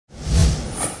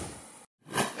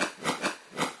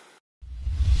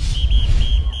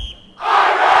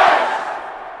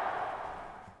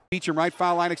Beecham right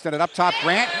foul line extended up top.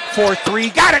 Grant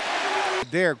 4-3, got it!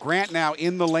 There, Grant now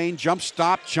in the lane, jump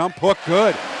stop, jump hook,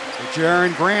 good.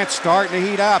 Jaron Grant starting to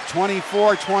heat up,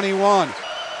 24-21.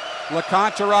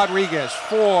 LeConte to Rodriguez,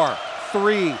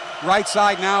 4-3. Right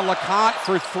side now, LeConte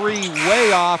for 3,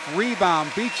 way off,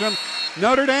 rebound. Beecham,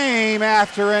 Notre Dame,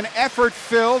 after an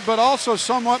effort-filled but also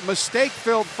somewhat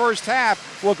mistake-filled first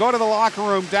half, will go to the locker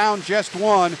room down just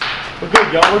 1. We're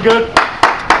good, y'all, we're good.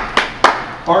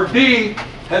 Our D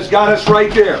has got us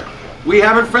right there. We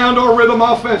haven't found our rhythm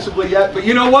offensively yet, but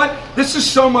you know what? This is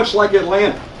so much like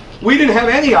Atlanta. We didn't have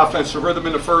any offensive rhythm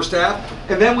in the first half,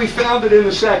 and then we found it in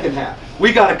the second half.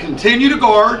 We got to continue to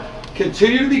guard,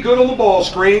 continue to be good on the ball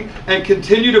screen, and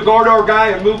continue to guard our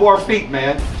guy and move our feet,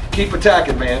 man. Keep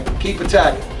attacking, man. Keep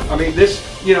attacking. I mean, this,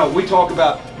 you know, we talk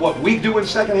about what we do in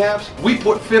second halves. We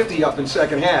put 50 up in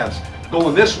second halves,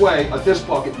 going this way at this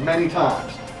bucket many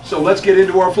times. So let's get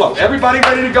into our flow. Everybody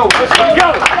ready to go? Let's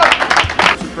go!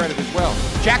 Some credit as well.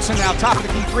 Jackson now top of the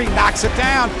key 3, knocks it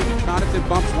down. Connaughton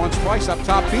bumps once, twice up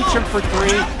top. Beecham for 3,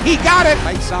 he got it!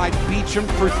 Right side, Beecham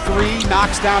for 3,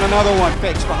 knocks down another one.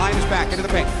 Fakes behind his back into the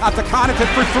paint. Out to Connaughton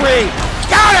for 3,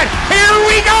 got it! Here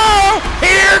we go!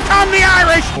 Here come the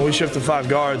Irish! When we shift to 5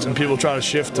 guards and people try to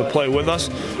shift to play with us,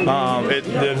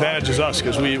 the advantage is us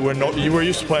because we're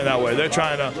used to playing that way. They're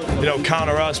trying to,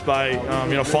 counter us by,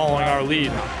 following our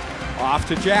lead. Off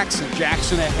to Jackson.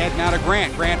 Jackson ahead now to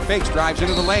Grant. Grant fakes, drives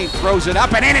into the lane, throws it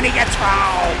up and in, and he gets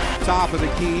fouled. Top of the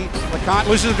key. LeConte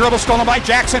loses the dribble, stolen by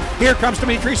Jackson. Here comes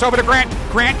Demetrius over to Grant.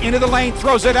 Grant into the lane,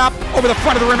 throws it up over the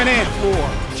front of the rim and in. 4.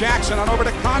 Jackson on over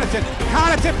to Connaughton.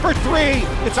 Connaughton for 3.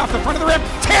 It's off the front of the rim.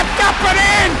 Tipped up and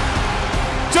in!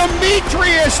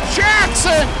 Demetrius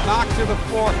Jackson! Knocked to the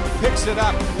floor, picks it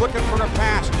up, looking for a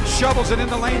pass, shovels it in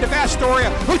the lane to Vastoria,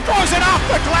 who throws it off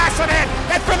the glass and in,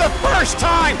 and for the first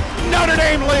time, Notre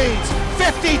Dame leads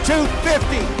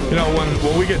 52-50. You know,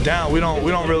 when we get down, we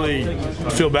don't really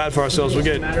feel bad for ourselves. We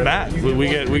get mad. We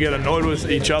get annoyed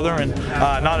with each other, and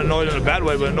not annoyed in a bad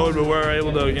way, but annoyed when we're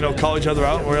able to call each other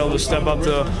out and we're able to step up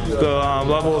to the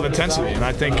level of intensity. And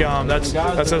I think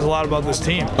that says a lot about this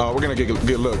team. We're gonna get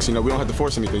good looks. We don't have to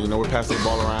force anything. We're passing the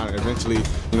ball around, and eventually,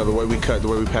 the way we cut, the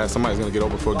way we pass, somebody's gonna get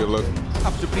open for a good look.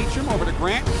 Up to Beecham, over to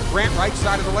Grant. Grant right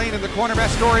side of the lane in the corner.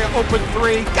 Vastoria open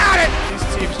 3, got it! These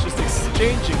teams just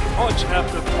exchanging punch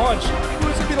after punch.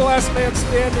 Who's gonna be the last man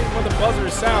standing when the buzzer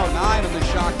is sound? 9 on the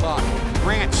shot clock.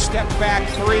 Grant step back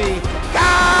 3,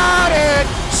 got it!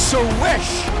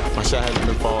 Swish! My shot hasn't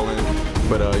been falling,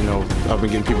 but I've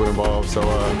been getting people involved, so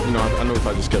I know if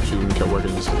I just kept shooting and kept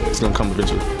working, it's gonna come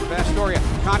eventually. Vastoria,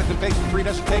 Connaughton fakes the 3,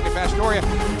 doesn't take it. Vastoria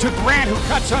to Grant, who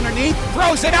cuts underneath,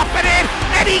 throws it up and in,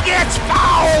 and he gets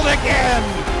fouled again!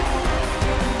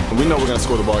 We know we're going to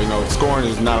score the ball. Scoring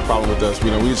is not a problem with us. We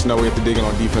just know we have to dig in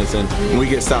on defense, and when we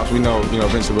get stops, we know,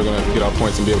 eventually we're going to get our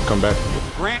points and be able to come back.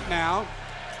 Grant now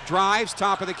drives,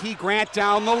 top of the key. Grant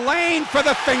down the lane for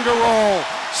the finger roll.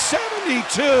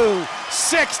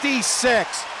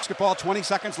 72-66. Basketball, 20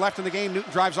 seconds left in the game.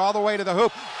 Newton drives all the way to the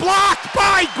hoop. Blocked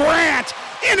by Grant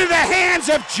into the hands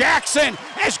of Jackson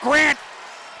as Grant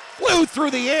flew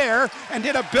through the air and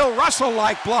did a Bill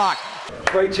Russell-like block.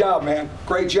 Great job, man.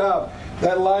 Great job.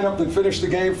 That lineup that finished the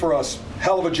game for us,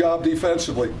 hell of a job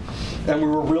defensively. And we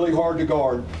were really hard to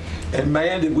guard. And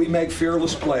man, did we make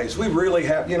fearless plays. We really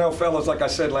have, fellas, like I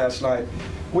said last night,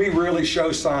 we really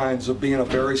show signs of being a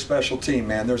very special team,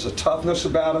 man. There's a toughness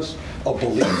about us, a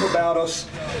belief about us.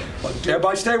 But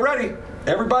everybody stay ready.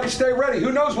 Everybody stay ready.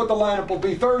 Who knows what the lineup will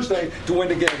be Thursday to win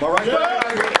the game, all right? Yeah.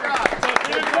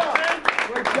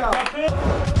 Great job.